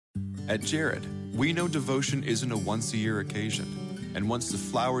At Jared, we know devotion isn't a once-a-year occasion, and once the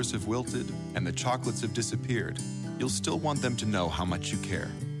flowers have wilted and the chocolates have disappeared, you'll still want them to know how much you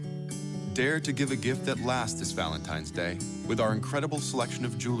care. Dare to give a gift that lasts this Valentine's Day with our incredible selection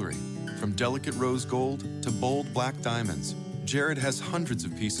of jewelry. From delicate rose gold to bold black diamonds, Jared has hundreds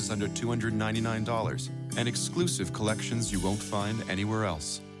of pieces under $299 and exclusive collections you won't find anywhere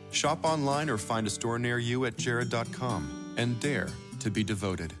else. Shop online or find a store near you at jared.com and dare to be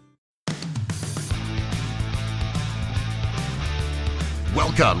devoted.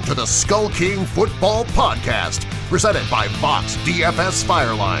 Welcome to the Skull King Football Podcast, presented by Fox DFS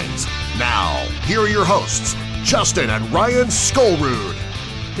Firelines. Now, here are your hosts, Justin and Ryan Skullrood.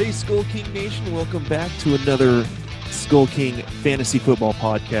 Hey, Skull King Nation. Welcome back to another Skull King Fantasy Football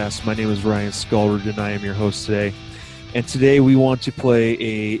Podcast. My name is Ryan Skullrood, and I am your host today. And today we want to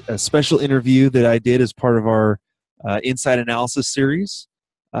play a special interview that I did as part of our Inside Analysis series.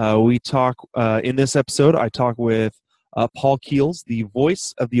 We talk, in this episode, I talk with Paul Keels, the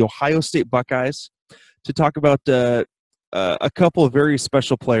voice of the Ohio State Buckeyes, to talk about a couple of very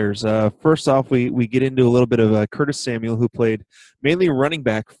special players. First off, we get into a little bit of Curtis Samuel, who played mainly running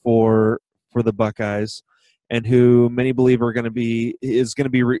back for the Buckeyes, and who many believe is going to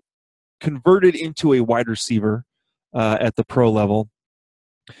be converted into a wide receiver at the pro level.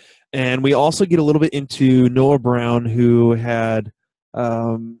 And we also get a little bit into Noah Brown, who had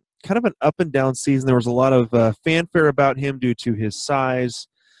kind of an up and down season. There was a lot of fanfare about him due to his size,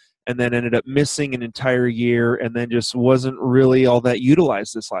 and then ended up missing an entire year, and then just wasn't really all that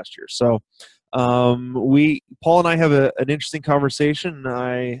utilized this last year. So Paul and I have an interesting conversation.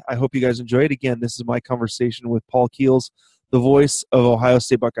 I hope you guys enjoy it. Again, this is my conversation with Paul Keels, the voice of Ohio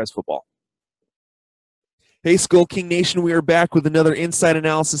State Buckeyes football. Hey, Skull King Nation, we are back with another Inside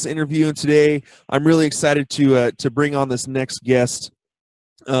Analysis interview, and today I'm really excited to bring on this next guest.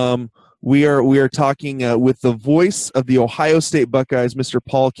 We are talking with the voice of the Ohio State Buckeyes, Mr.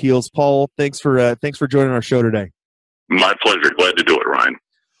 Paul Keels. Paul, thanks for joining our show today. My pleasure. Glad to do it, Ryan.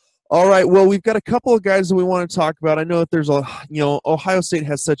 All right. Well, we've got a couple of guys that we want to talk about. I know that there's Ohio State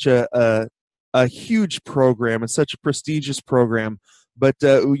has such a huge program and such a prestigious program, but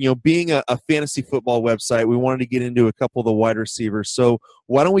being a fantasy football website, we wanted to get into a couple of the wide receivers. So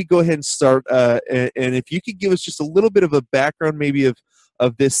why don't we go ahead and start? And if you could give us just a little bit of a background, maybe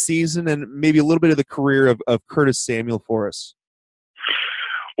of this season, and maybe a little bit of the career of Curtis Samuel for us.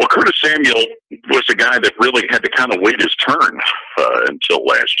 Well, Curtis Samuel was a guy that really had to kind of wait his turn until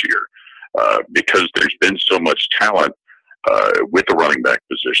last year because there's been so much talent with the running back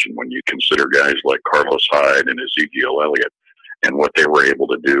position when you consider guys like Carlos Hyde and Ezekiel Elliott and what they were able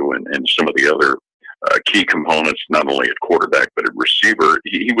to do, and some of the other key components, not only at quarterback but at receiver.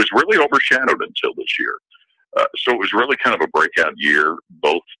 He was really overshadowed until this year. So it was really kind of a breakout year,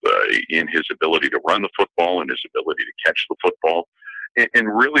 both in his ability to run the football and his ability to catch the football,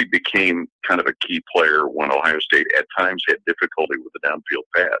 and really became kind of a key player when Ohio State at times had difficulty with the downfield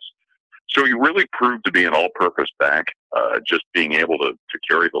pass. So he really proved to be an all-purpose back, just being able to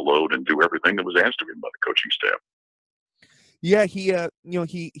carry the load and do everything that was asked of him by the coaching staff. Yeah, he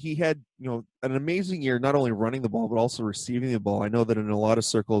had an amazing year, not only running the ball but also receiving the ball. I know that in a lot of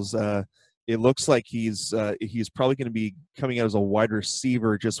circles, it looks like he's probably going to be coming out as a wide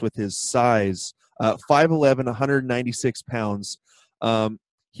receiver just with his size. 5'11", 196 pounds.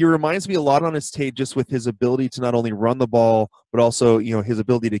 He reminds me a lot on his tape just with his ability to not only run the ball but also his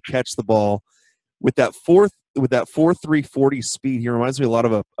ability to catch the ball with that 4.3 40 speed. He reminds me a lot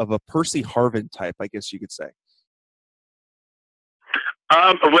of a Percy Harvin type, I guess you could say.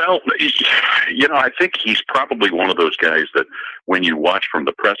 Well, I think he's probably one of those guys that when you watch from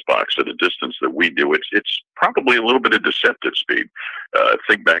the press box at a distance that we do, it's probably a little bit of deceptive speed.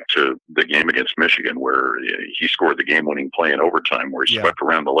 Think back to the game against Michigan where he scored the game-winning play in overtime where he swept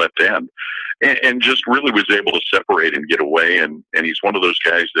around the left end and just really was able to separate and get away. And he's one of those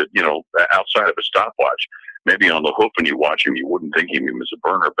guys that, outside of a stopwatch, maybe on the hoof when you watch him, you wouldn't think of him as a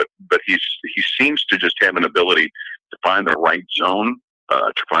burner, but he seems to just have an ability to find the right zone,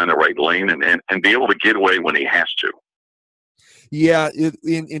 to find the right lane and be able to get away when he has to. Yeah,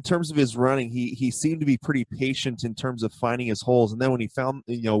 in terms of his running, he seemed to be pretty patient in terms of finding his holes. And then when he found,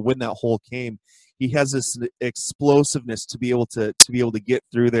 when that hole came, he has this explosiveness to be able to get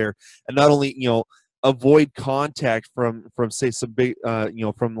through there and not only, avoid contact from say some big,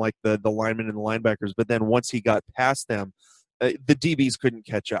 from like the linemen and the linebackers, but then once he got past them, the DBs couldn't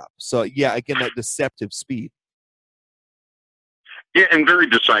catch up. So yeah, again, that deceptive speed. Yeah, and very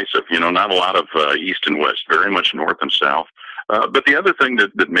decisive. Not a lot of east and west, very much north and south. But the other thing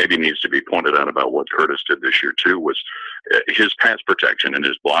that maybe needs to be pointed out about what Curtis did this year, too, was his pass protection and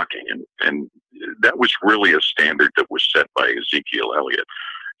his blocking. And that was really a standard that was set by Ezekiel Elliott.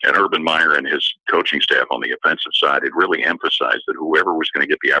 And Urban Meyer and his coaching staff on the offensive side had really emphasized that whoever was going to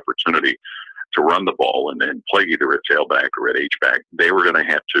get the opportunity to run the ball and then play either at tailback or at H-back, they were going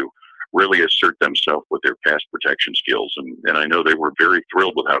to have to really assert themselves with their pass protection skills. And I know they were very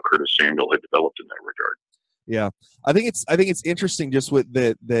thrilled with how Curtis Samuel had developed in that regard. Yeah, I think it's interesting just with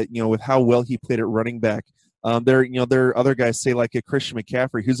that with how well he played at running back. There are other guys, say like a Christian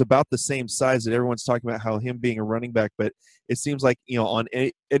McCaffrey, who's about the same size that everyone's talking about how him being a running back, but it seems like on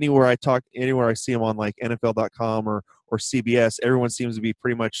anywhere I see him on like NFL.com or CBS, everyone seems to be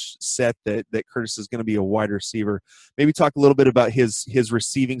pretty much set that Curtis is going to be a wide receiver. Maybe talk a little bit about his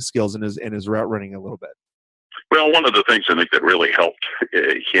receiving skills and his route running a little bit. Well, one of the things I think that really helped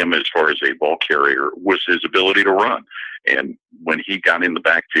him as far as a ball carrier was his ability to run. And when he got in the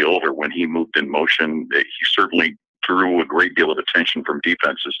backfield or when he moved in motion, he certainly drew a great deal of attention from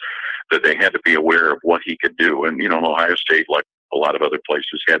defenses that they had to be aware of what he could do. And, Ohio State, like a lot of other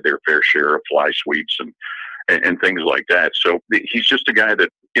places, had their fair share of fly sweeps and things like that. So he's just a guy that,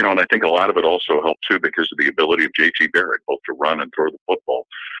 and I think a lot of it also helped too because of the ability of J.T. Barrett, both to run and throw the football.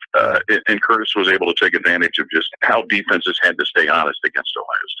 And Curtis was able to take advantage of just how defenses had to stay honest against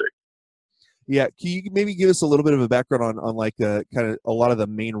Ohio State. Yeah, can you maybe give us a little bit of a background on like kind of a lot of the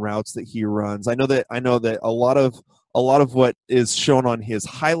main routes that he runs? I know that a lot of what is shown on his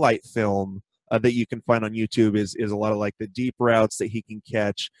highlight film that you can find on YouTube is a lot of like the deep routes that he can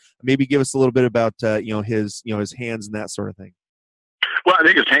catch. Maybe give us a little bit about his hands and that sort of thing. Well, I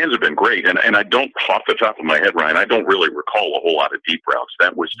think his hands have been great, and I don't, off the top of my head, Ryan, I don't really recall a whole lot of deep routes.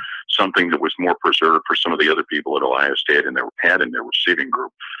 That was something that was more preserved for some of the other people at Ohio State and had in their receiving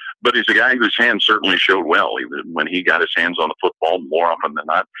group. But he's a guy whose hands certainly showed well. When he got his hands on the football, more often than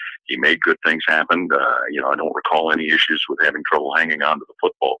not, he made good things happen. I don't recall any issues with having trouble hanging on to the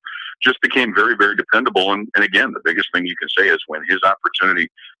football. Just became very, very dependable. And again, the biggest thing you can say is when his opportunity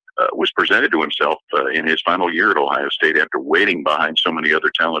was presented to himself in his final year at Ohio State after waiting behind so many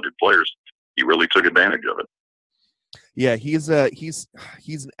other talented players, he really took advantage of it. Yeah, he's an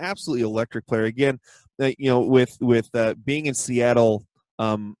absolutely electric player. Again, with being in Seattle,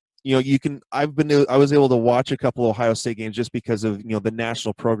 I was able to watch a couple of Ohio State games just because of the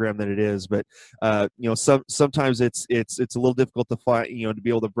national program that it is. But sometimes it's a little difficult to find to be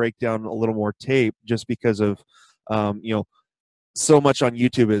able to break down a little more tape just because of so much on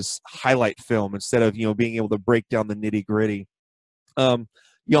YouTube is highlight film instead of being able to break down the nitty gritty. I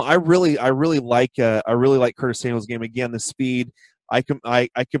really like Curtis Samuel's game. Again, the speed. I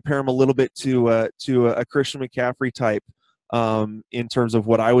compare him a little bit to a Christian McCaffrey type in terms of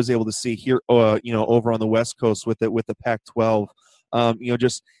what I was able to see here, over on the West Coast with the Pac-12.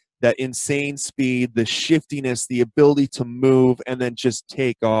 Just that insane speed, the shiftiness, the ability to move and then just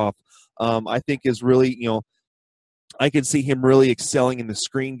take off. I think is really I could see him really excelling in the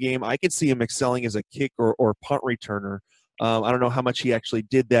screen game. I could see him excelling as a kick or punt returner. I don't know how much he actually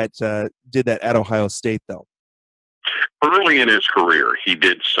did that at Ohio State, though. Early in his career, he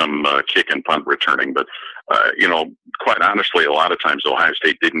did some kick and punt returning, but, quite honestly, a lot of times Ohio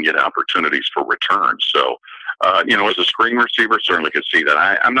State didn't get opportunities for returns. So, as a screen receiver, certainly could see that.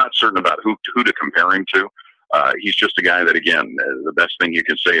 I'm not certain about who to compare him to. He's just a guy that, again, the best thing you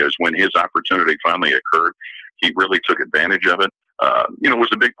can say is when his opportunity finally occurred, he really took advantage of it. It was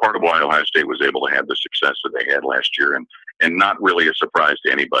a big part of why Ohio State was able to have the success that they had last year, and not really a surprise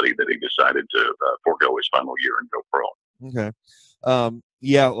to anybody that he decided to forego his final year and go pro. Okay.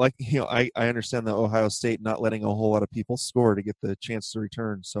 Yeah, I understand that Ohio State not letting a whole lot of people score to get the chance to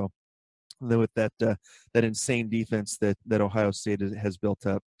return. So with that insane defense that Ohio State has built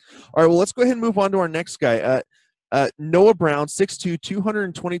up. All right, well, let's go ahead and move on to our next guy. Noah Brown, 6'2",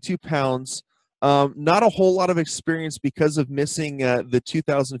 222 pounds. Not a whole lot of experience because of missing the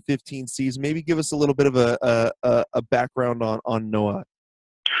 2015 season. Maybe give us a little bit of a background on Noah.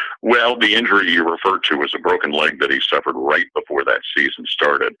 Well, the injury you referred to was a broken leg that he suffered right before that season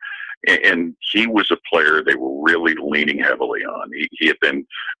started. And he was a player they were really leaning heavily on. He had been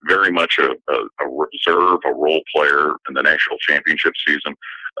very much a reserve, a role player in the national championship season,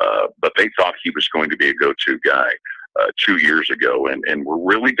 but they thought he was going to be a go-to guy 2 years ago, and were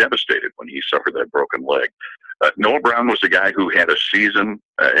really devastated when he suffered that broken leg. Noah Brown was a guy who had a season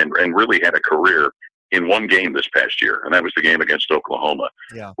and really had a career in one game this past year, and that was the game against Oklahoma,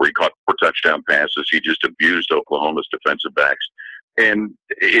 where he caught 4 touchdown passes. He just abused Oklahoma's defensive backs. And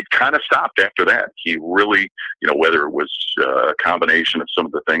it kind of stopped after that. He really, whether it was a combination of some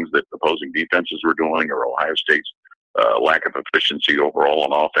of the things that opposing defenses were doing or Ohio State's lack of efficiency overall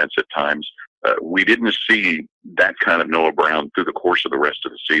on offense at times. We didn't see that kind of Noah Brown through the course of the rest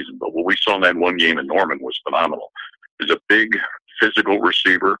of the season. But what we saw in that one game in Norman was phenomenal. He's a big physical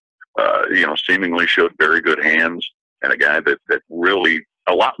receiver, seemingly showed very good hands, and a guy that really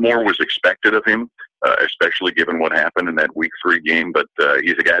a lot more was expected of him, especially given what happened in that Week 3 game. But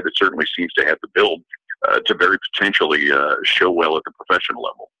he's a guy that certainly seems to have the build to very potentially show well at the professional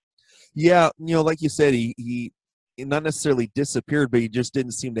level. Yeah, like you said, he not necessarily disappeared, but he just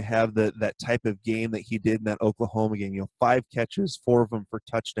didn't seem to have that type of game that he did in that Oklahoma game. 5 catches, 4 of them for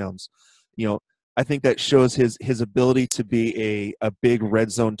touchdowns. I think that shows his ability to be a big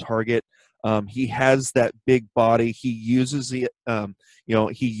red zone target. He has that big body. He uses it.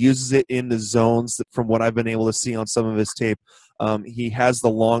 He uses it in the zones. From what I've been able to see on some of his tape, he has the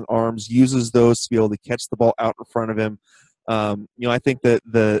long arms. Uses those to be able to catch the ball out in front of him. I think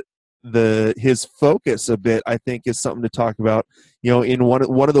that his focus a bit, I think, is something to talk about. In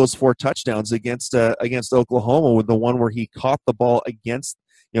one of those 4 touchdowns against Oklahoma, with the one where he caught the ball against.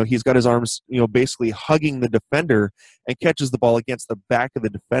 He's got his arms, basically hugging the defender and catches the ball against the back of the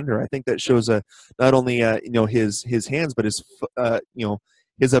defender. I think that shows not only his hands, but his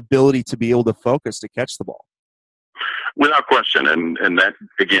ability to be able to focus to catch the ball. Without question, and that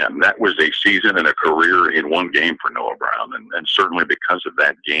again, that was a season and a career in one game for Noah Brown, and certainly because of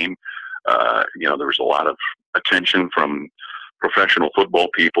that game, there was a lot of attention from professional football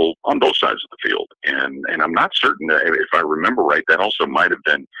people on both sides of the field, and I'm not certain if I remember right, that also might have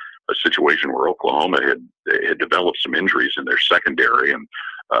been a situation where Oklahoma had developed some injuries in their secondary, and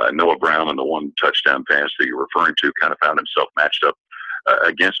Noah Brown on the one touchdown pass that you're referring to kind of found himself matched up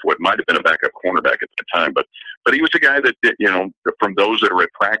against what might have been a backup cornerback at the time, but he was a guy that from those that are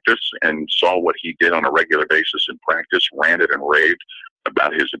at practice and saw what he did on a regular basis in practice, ranted and raved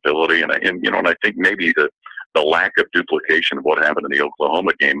about his ability, and I think maybe the lack of duplication of what happened in the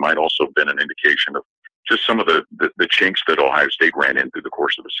Oklahoma game might also have been an indication of just some of the chinks that Ohio State ran in through the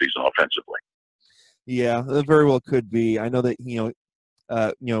course of the season offensively. Yeah, that very well could be. I know that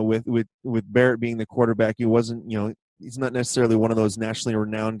with Barrett being the quarterback, he wasn't he's not necessarily one of those nationally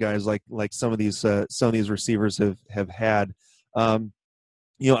renowned guys like some of these receivers have had. I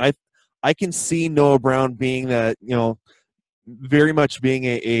can see Noah Brown being that very much being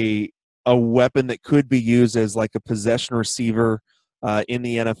a weapon that could be used as like a possession receiver in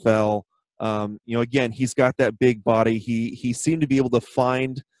the NFL. Again, he's got that big body. He seemed to be able to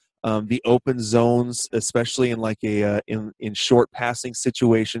find the open zones, especially in like in short passing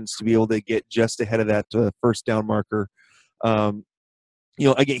situations, to be able to get just ahead of that first down marker. Again,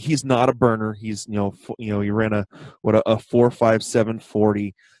 he's not a burner. He's he ran a 4.57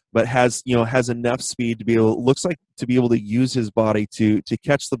 40. But has enough speed to be able to use his body to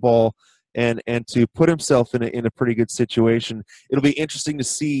catch the ball and to put himself in a pretty good situation. It'll be interesting to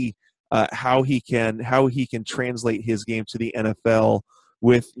see how he can translate his game to the NFL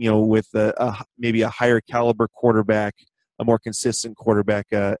with maybe a higher caliber quarterback, a more consistent quarterback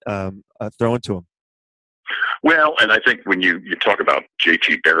thrown to him. Well, and I think when you talk about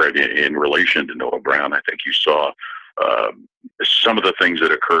J.T. Barrett in relation to Noah Brown, I think you saw some of the things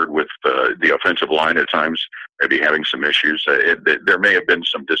that occurred with the offensive line at times, maybe having some issues. There may have been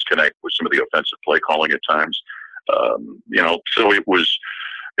some disconnect with some of the offensive play calling at times. So it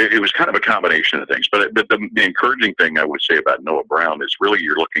was kind of a combination of things. But the encouraging thing I would say about Noah Brown is really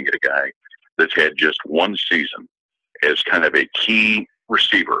you're looking at a guy that's had just one season as kind of a key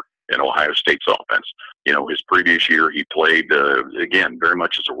receiver in Ohio State's offense. His previous year he played, again, very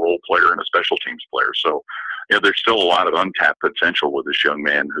much as a role player and a special teams player. So, there's still a lot of untapped potential with this young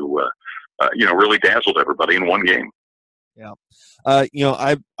man who, really dazzled everybody in one game. Yeah.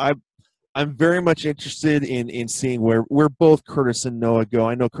 I'm very much interested in seeing where both Curtis and Noah go.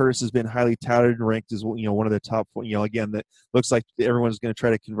 I know Curtis has been highly touted and ranked as one of the top. Again, that looks like everyone's going to try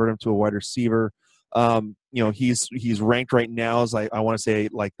to convert him to a wide receiver. He's ranked right now as I want to say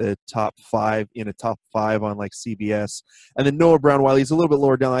like the top 5 on like CBS. And then Noah Brown, while he's a little bit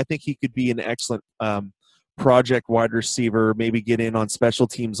lower down, I think he could be an excellent project wide receiver, maybe get in on special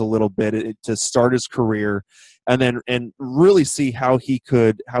teams a little bit to start his career, and really see how he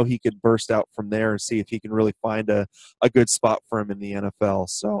could burst out from there and see if he can really find a good spot for him in the NFL.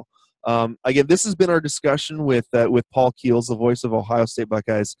 So again, this has been our discussion with Paul Keels, the voice of Ohio State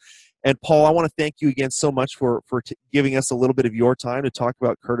Buckeyes. And Paul, I want to thank you again so much for giving us a little bit of your time to talk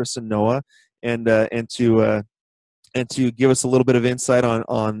about Curtis and Noah, and to give us a little bit of insight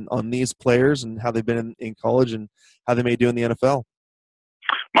on these players and how they've been in college and how they may do in the NFL.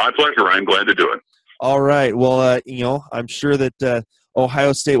 My pleasure. I'm glad to do it. All right. Well, I'm sure that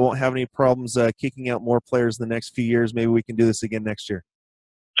Ohio State won't have any problems kicking out more players in the next few years. Maybe we can do this again next year.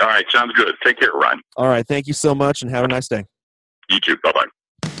 All right, sounds good. Take care, Ryan. All right, thank you so much, and have a nice day. You too. Bye-bye.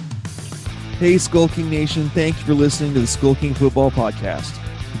 Hey, Skull King Nation, thank you for listening to the Skull King Football Podcast.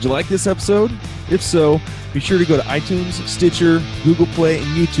 Did you like this episode? If so, be sure to go to iTunes, Stitcher, Google Play, and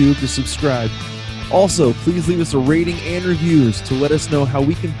YouTube to subscribe. Also, please leave us a rating and reviews to let us know how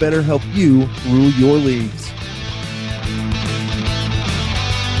we can better help you rule your leagues.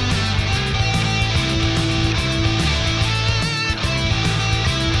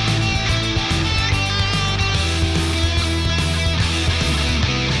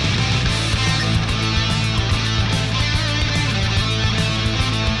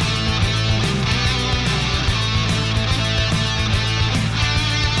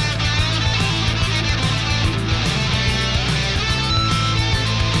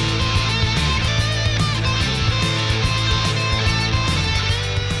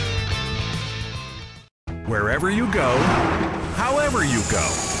 Wherever you go, however you go.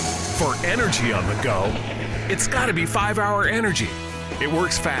 For energy on the go, it's gotta be 5-Hour Energy. It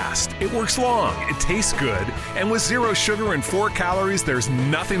works fast, it works long, it tastes good, and with 0 sugar and 4 calories, there's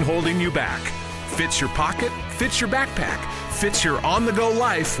nothing holding you back. Fits your pocket, fits your backpack, fits your on-the-go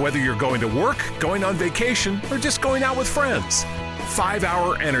life, whether you're going to work, going on vacation, or just going out with friends.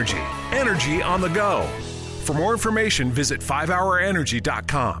 5-Hour Energy. Energy on the go. For more information, visit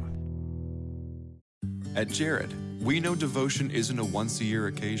 5hourenergy.com. At Jared, we know devotion isn't a once-a-year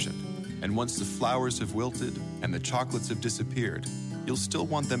occasion. And once the flowers have wilted and the chocolates have disappeared, you'll still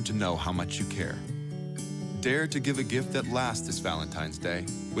want them to know how much you care. Dare to give a gift that lasts this Valentine's Day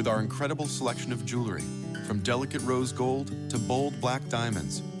with our incredible selection of jewelry. From delicate rose gold to bold black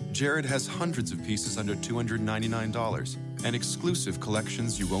diamonds, Jared has hundreds of pieces under $299 and exclusive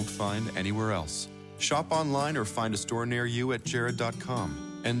collections you won't find anywhere else. Shop online or find a store near you at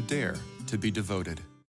jared.com and dare to be devoted.